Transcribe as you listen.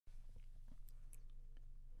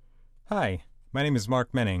Hi, my name is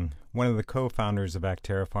Mark Menning, one of the co-founders of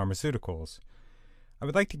Actera Pharmaceuticals. I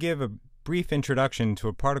would like to give a brief introduction to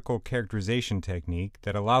a particle characterization technique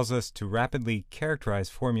that allows us to rapidly characterize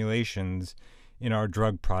formulations in our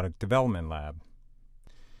drug product development lab.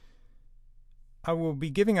 I will be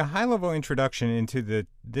giving a high-level introduction into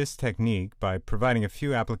this technique by providing a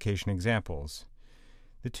few application examples.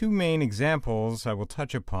 The two main examples I will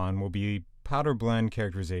touch upon will be powder blend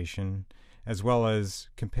characterization as well as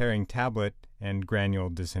comparing tablet and granule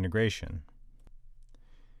disintegration.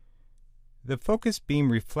 The Focused Beam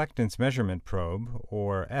Reflectance Measurement Probe,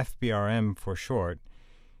 or FBRM for short,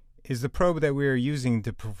 is the probe that we are using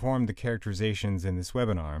to perform the characterizations in this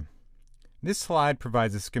webinar. This slide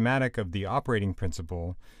provides a schematic of the operating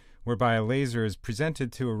principle whereby a laser is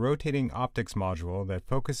presented to a rotating optics module that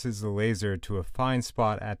focuses the laser to a fine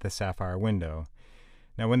spot at the sapphire window.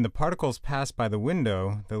 Now, when the particles pass by the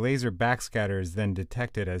window, the laser backscatter is then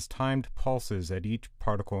detected as timed pulses at each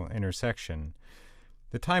particle intersection.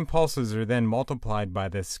 The time pulses are then multiplied by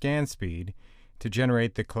the scan speed to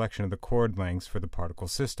generate the collection of the chord lengths for the particle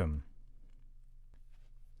system.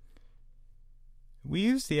 We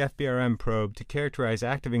use the FBRM probe to characterize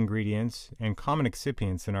active ingredients and common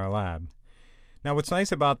excipients in our lab. Now, what's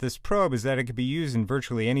nice about this probe is that it can be used in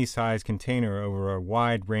virtually any size container over a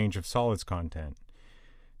wide range of solids content.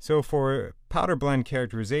 So for powder blend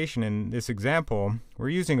characterization in this example, we're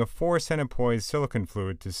using a 4 centipoise silicon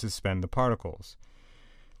fluid to suspend the particles.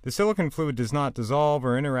 The silicon fluid does not dissolve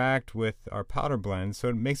or interact with our powder blend, so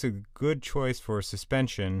it makes a good choice for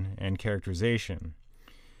suspension and characterization.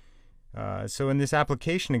 So in this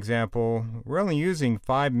application example, we're only using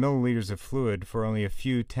 5 milliliters of fluid for only a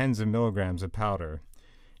few tens of milligrams of powder.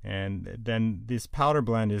 And then this powder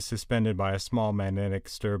blend is suspended by a small magnetic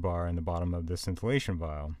stir bar in the bottom of the scintillation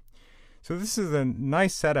vial. So this is a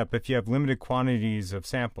nice setup if you have limited quantities of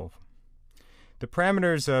sample. The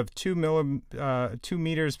parameters of 2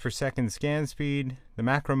 meters per second scan speed, the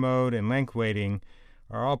macro mode, and length weighting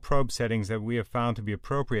are all probe settings that we have found to be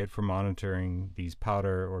appropriate for monitoring these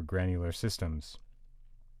powder or granular systems.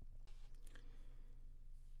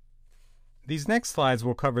 These next slides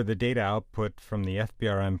will cover the data output from the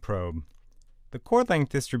FBRM probe. The chord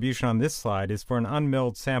length distribution on this slide is for an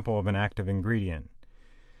unmilled sample of an active ingredient.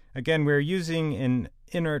 Again, we're using an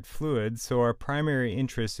inert fluid, so our primary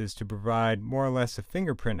interest is to provide more or less a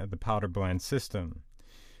fingerprint of the powder blend system.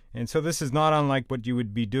 And so this is not unlike what you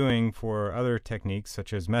would be doing for other techniques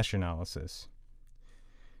such as mesh analysis.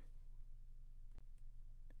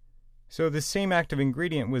 So this same active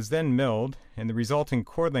ingredient was then milled, and the resulting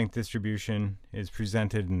chord length distribution is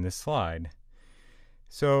presented in this slide.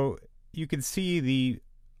 So you can see the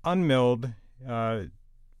unmilled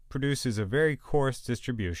produces a very coarse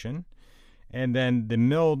distribution, and then the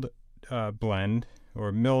milled blend,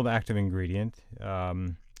 or milled active ingredient,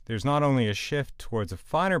 there's not only a shift towards a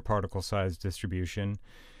finer particle size distribution,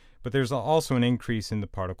 but there's also an increase in the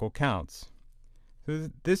particle counts. So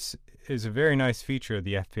this is a very nice feature of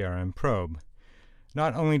the FBRM probe.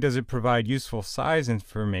 Not only does it provide useful size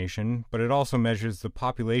information, but it also measures the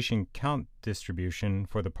population count distribution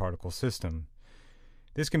for the particle system.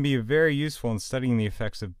 This can be very useful in studying the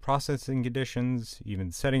effects of processing conditions,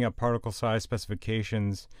 even setting up particle size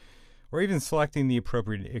specifications, or even selecting the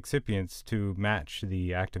appropriate excipients to match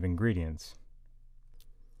the active ingredients.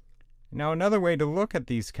 Now, another way to look at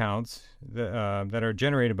these counts that are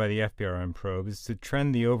generated by the FBRM probe is to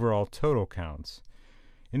trend the overall total counts.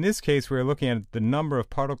 In this case, we're looking at the number of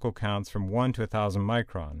particle counts from 1 to 1,000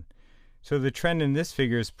 micron. So the trend in this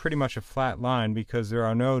figure is pretty much a flat line because there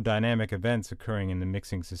are no dynamic events occurring in the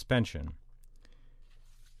mixing suspension.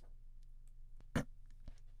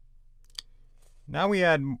 Now we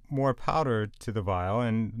add more powder to the vial,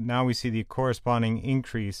 and now we see the corresponding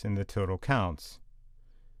increase in the total counts.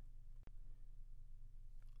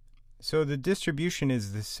 So the distribution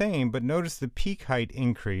is the same, but notice the peak height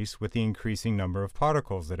increase with the increasing number of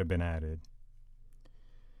particles that have been added.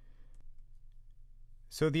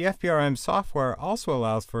 So the FBRM software also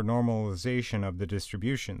allows for normalization of the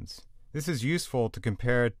distributions. This is useful to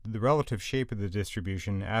compare the relative shape of the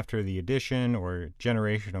distribution after the addition or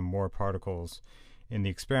generation of more particles in the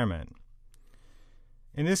experiment.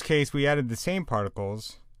 In this case, we added the same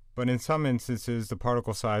particles, but in some instances the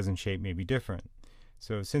particle size and shape may be different.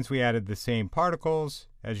 So since we added the same particles,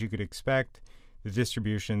 as you could expect, the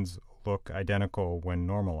distributions look identical when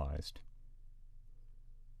normalized.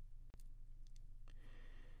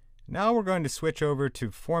 Now we're going to switch over to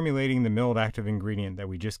formulating the milled active ingredient that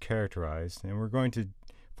we just characterized, and we're going to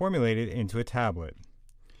formulate it into a tablet.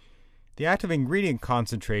 The active ingredient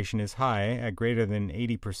concentration is high at greater than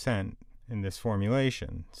 80%, in this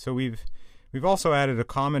formulation. So we've also added a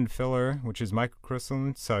common filler, which is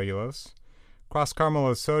microcrystalline cellulose.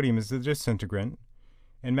 Cross-carbonyl sodium is the disintegrant,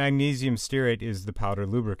 and magnesium stearate is the powder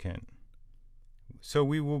lubricant. So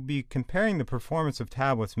we will be comparing the performance of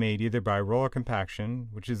tablets made either by roller compaction,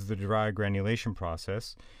 which is the dry granulation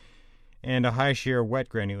process, and a high shear wet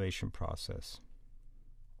granulation process.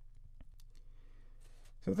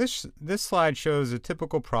 So this slide shows a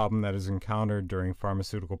typical problem that is encountered during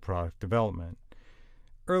pharmaceutical product development.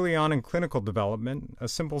 Early on in clinical development, a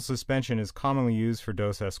simple suspension is commonly used for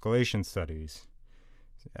dose escalation studies.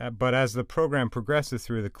 But as the program progresses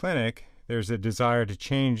through the clinic, there's a desire to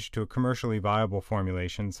change to a commercially viable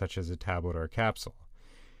formulation such as a tablet or a capsule.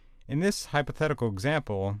 In this hypothetical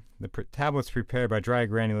example, the tablets prepared by dry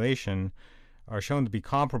granulation are shown to be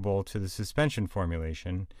comparable to the suspension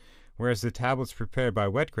formulation, whereas the tablets prepared by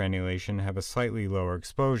wet granulation have a slightly lower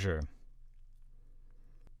exposure.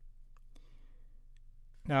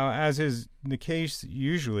 Now, as is the case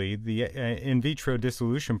usually, the in vitro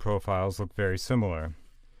dissolution profiles look very similar.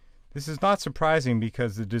 This is not surprising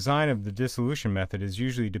because the design of the dissolution method is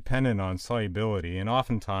usually dependent on solubility, and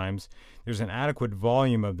oftentimes there's an adequate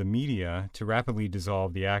volume of the media to rapidly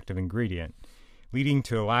dissolve the active ingredient, leading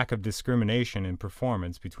to a lack of discrimination in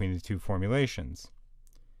performance between the two formulations.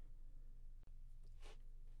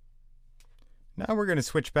 Now we're going to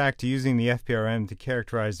switch back to using the FBRM to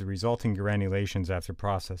characterize the resulting granulations after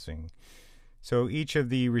processing. So each of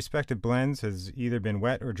the respective blends has either been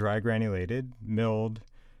wet or dry granulated, milled,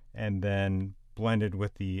 and then blended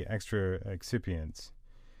with the extra excipients.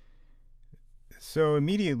 So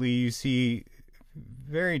immediately you see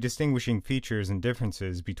very distinguishing features and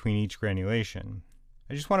differences between each granulation.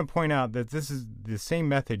 I just want to point out that this is the same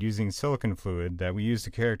method using silicon fluid that we used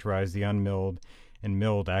to characterize the unmilled and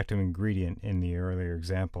milled active ingredient in the earlier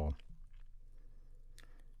example.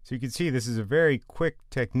 So you can see this is a very quick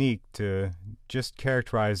technique to just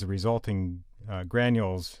characterize the resulting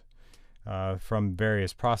granules from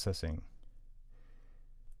various processing.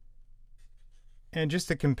 And just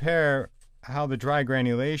to compare how the dry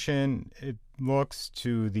granulation it looks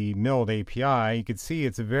to the milled API, you can see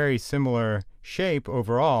it's a very similar shape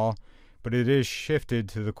overall, but it is shifted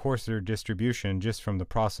to the coarser distribution just from the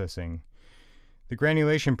processing. The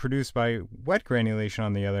granulation produced by wet granulation,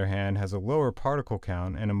 on the other hand, has a lower particle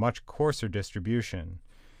count and a much coarser distribution.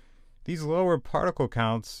 These lower particle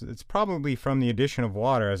counts, it's probably from the addition of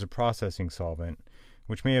water as a processing solvent,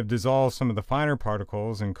 which may have dissolved some of the finer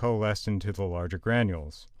particles and coalesced into the larger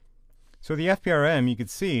granules. So the FBRM, you can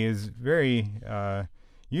see, is very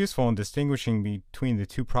useful in distinguishing between the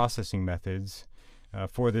two processing methods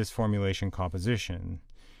for this formulation composition.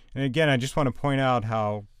 And again, I just want to point out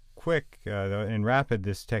how quick and rapid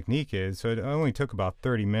this technique is. So it only took about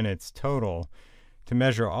 30 minutes total to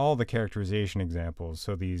measure all the characterization examples,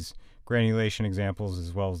 so these granulation examples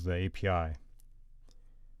as well as the API.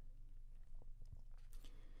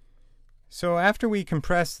 So after we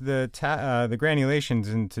compressed the granulations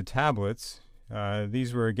into tablets,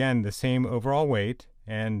 these were again the same overall weight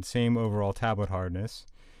and same overall tablet hardness.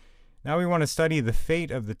 Now we want to study the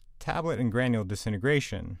fate of the tablet and granule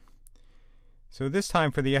disintegration. So this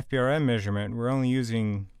time for the FBRM measurement,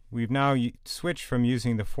 we've now switched from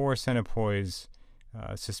using the 4 centipoise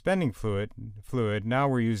suspending fluid. Now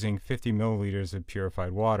we're using 50 milliliters of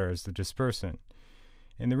purified water as the dispersant.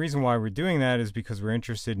 And the reason why we're doing that is because we're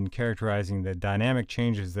interested in characterizing the dynamic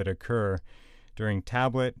changes that occur during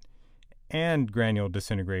tablet and granule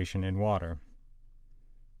disintegration in water.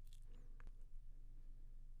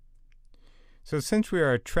 So since we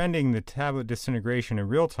are trending the tablet disintegration in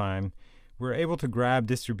real time, we're able to grab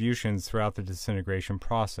distributions throughout the disintegration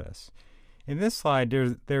process. In this slide,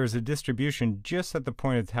 there is a distribution just at the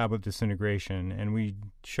point of tablet disintegration, and we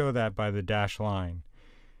show that by the dashed line.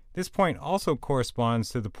 This point also corresponds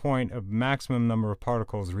to the point of maximum number of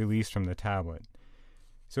particles released from the tablet.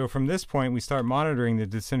 So from this point, we start monitoring the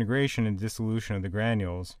disintegration and dissolution of the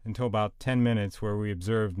granules until about 10 minutes, where we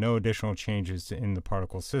observe no additional changes in the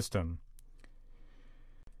particle system.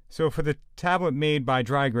 So for the tablet made by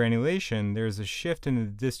dry granulation, there's a shift in the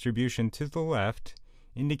distribution to the left,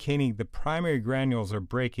 indicating the primary granules are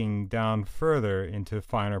breaking down further into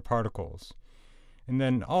finer particles. And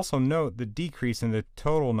then also note the decrease in the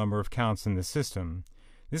total number of counts in the system.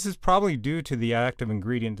 This is probably due to the active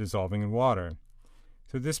ingredient dissolving in water.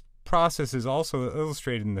 So this process is also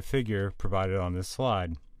illustrated in the figure provided on this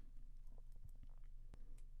slide.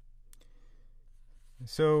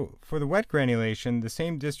 So for the wet granulation, the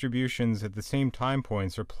same distributions at the same time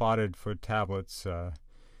points are plotted for tablets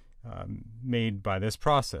made by this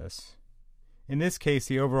process. In this case,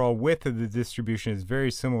 the overall width of the distribution is very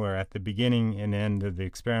similar at the beginning and end of the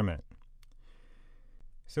experiment.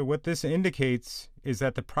 So what this indicates is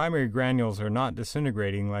that the primary granules are not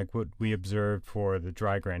disintegrating like what we observed for the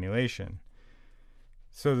dry granulation.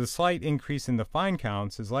 So the slight increase in the fine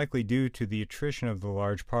counts is likely due to the attrition of the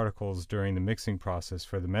large particles during the mixing process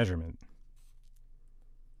for the measurement.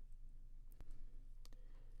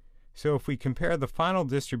 So if we compare the final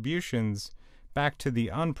distributions back to the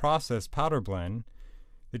unprocessed powder blend,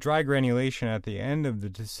 the dry granulation at the end of the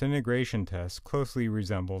disintegration test closely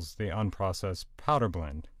resembles the unprocessed powder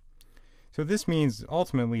blend. So this means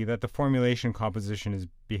ultimately that the formulation composition is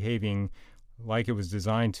behaving like it was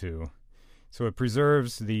designed to. So it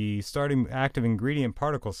preserves the starting active ingredient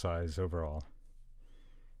particle size overall.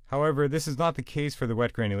 However, this is not the case for the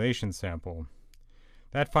wet granulation sample.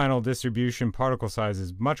 That final distribution particle size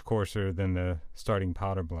is much coarser than the starting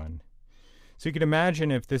powder blend. So you could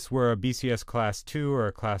imagine if this were a BCS class 2 or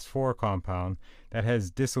a class 4 compound that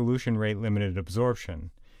has dissolution rate limited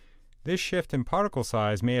absorption. This shift in particle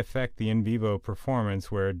size may affect the in vivo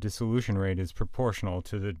performance where dissolution rate is proportional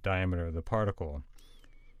to the diameter of the particle.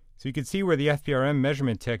 So you can see where the FBRM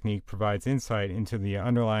measurement technique provides insight into the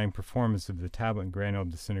underlying performance of the tablet and granule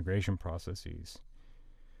disintegration processes.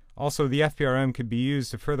 Also, the FBRM could be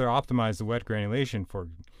used to further optimize the wet granulation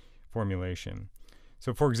formulation.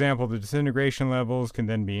 So for example, the disintegration levels can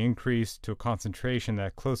then be increased to a concentration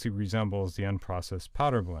that closely resembles the unprocessed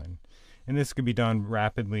powder blend. And this could be done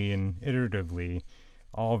rapidly and iteratively,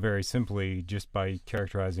 all very simply just by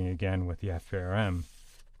characterizing again with the FBRM.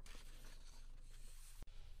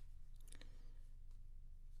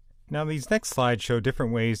 Now these next slides show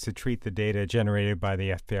different ways to treat the data generated by the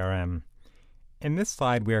FBRM. In this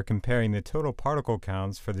slide, we are comparing the total particle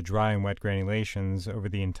counts for the dry and wet granulations over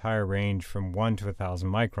the entire range from 1 to 1,000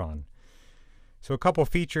 micron. So a couple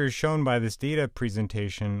features shown by this data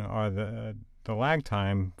presentation are the lag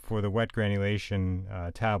time for the wet granulation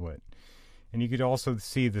tablet. And you could also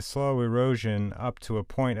see the slow erosion up to a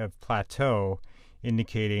point of plateau,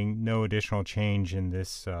 indicating no additional change in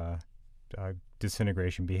this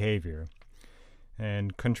disintegration behavior.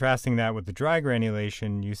 And contrasting that with the dry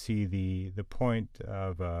granulation, you see the point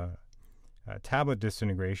of tablet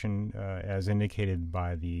disintegration as indicated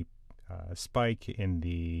by the spike in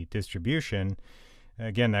the distribution.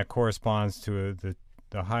 Again, that corresponds to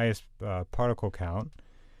the highest particle count,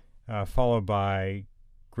 followed by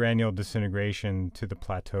granule disintegration to the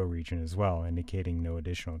plateau region as well, indicating no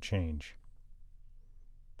additional change.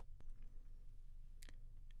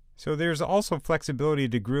 So there's also flexibility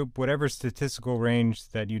to group whatever statistical range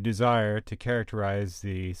that you desire to characterize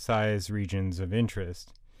the size regions of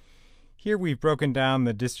interest. Here we've broken down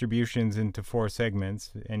the distributions into 4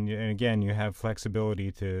 segments, and again you have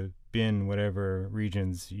flexibility to bin whatever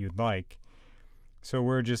regions you'd like. So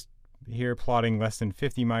we're just here plotting less than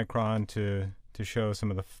 50 micron to show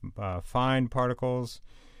some of the fine particles,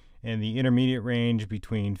 and the intermediate range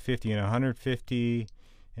between 50 and 150,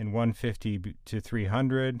 and 150 to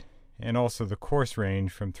 300, and also the coarse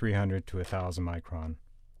range from 300 to 1,000 micron.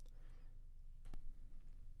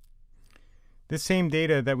 This same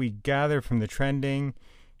data that we gather from the trending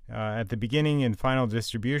at the beginning and final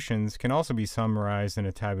distributions can also be summarized in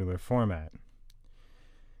a tabular format.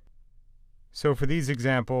 So for these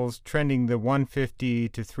examples, trending the 150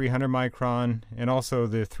 to 300 micron and also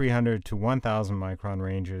the 300 to 1,000 micron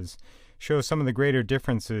ranges show some of the greater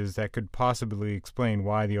differences that could possibly explain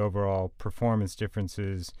why the overall performance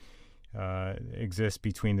differences exist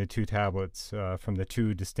between the two tablets from the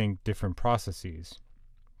two distinct different processes.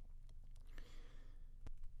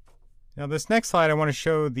 Now this next slide I want to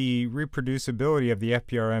show the reproducibility of the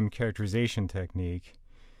FBRM characterization technique.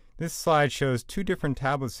 This slide shows 2 different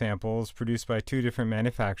tablet samples produced by 2 different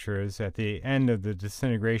manufacturers at the end of the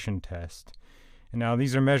disintegration test. And now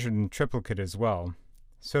these are measured in triplicate as well.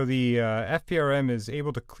 So the FBRM is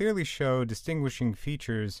able to clearly show distinguishing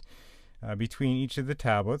features between each of the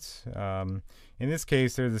tablets. In this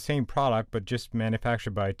case, they're the same product, but just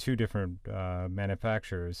manufactured by 2 different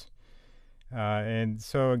manufacturers. And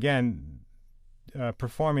so again,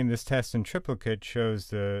 performing this test in triplicate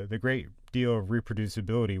shows the great deal of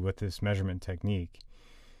reproducibility with this measurement technique.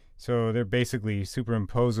 So they're basically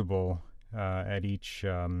superimposable at each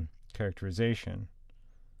characterization.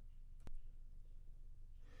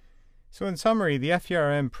 So in summary, the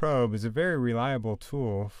FBRM probe is a very reliable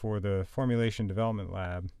tool for the formulation development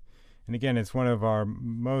lab. And again, it's one of our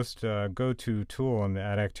most go-to tool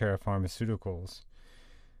at Actera Pharmaceuticals.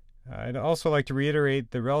 I'd also like to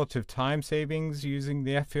reiterate the relative time savings using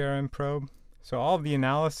the FBRM probe. So all of the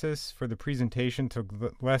analysis for the presentation took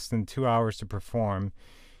less than 2 hours to perform.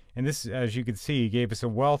 And this, as you can see, gave us a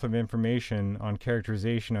wealth of information on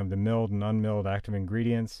characterization of the milled and unmilled active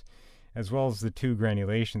ingredients, as well as the 2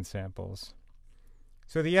 granulation samples.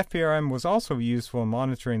 So the FBRM was also useful in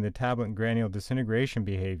monitoring the tablet and granule disintegration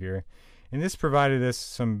behavior, and this provided us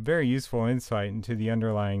some very useful insight into the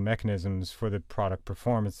underlying mechanisms for the product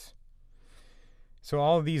performance. So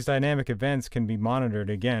all of these dynamic events can be monitored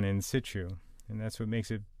again in situ, and that's what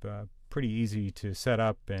makes it pretty easy to set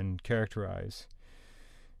up and characterize.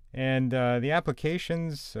 And the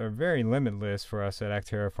applications are very limitless for us at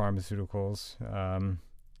Actera Pharmaceuticals.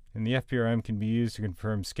 And the FBRM can be used to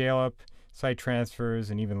confirm scale-up, site transfers,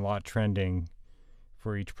 and even lot trending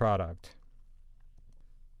for each product.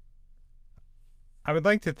 I would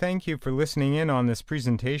like to thank you for listening in on this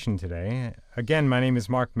presentation today. Again, my name is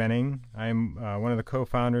Mark Menning. I'm one of the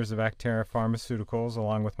co-founders of Actera Pharmaceuticals,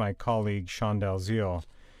 along with my colleague Sean Dalziel.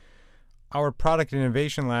 Our product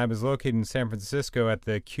innovation lab is located in San Francisco at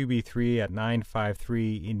the QB3 at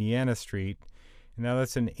 953 Indiana Street. And now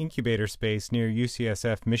that's an incubator space near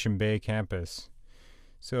UCSF Mission Bay campus.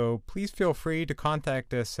 So please feel free to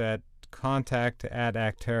contact us at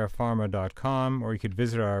contact@acterapharma.com, or you could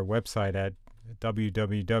visit our website at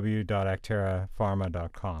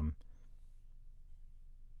www.acterapharma.com.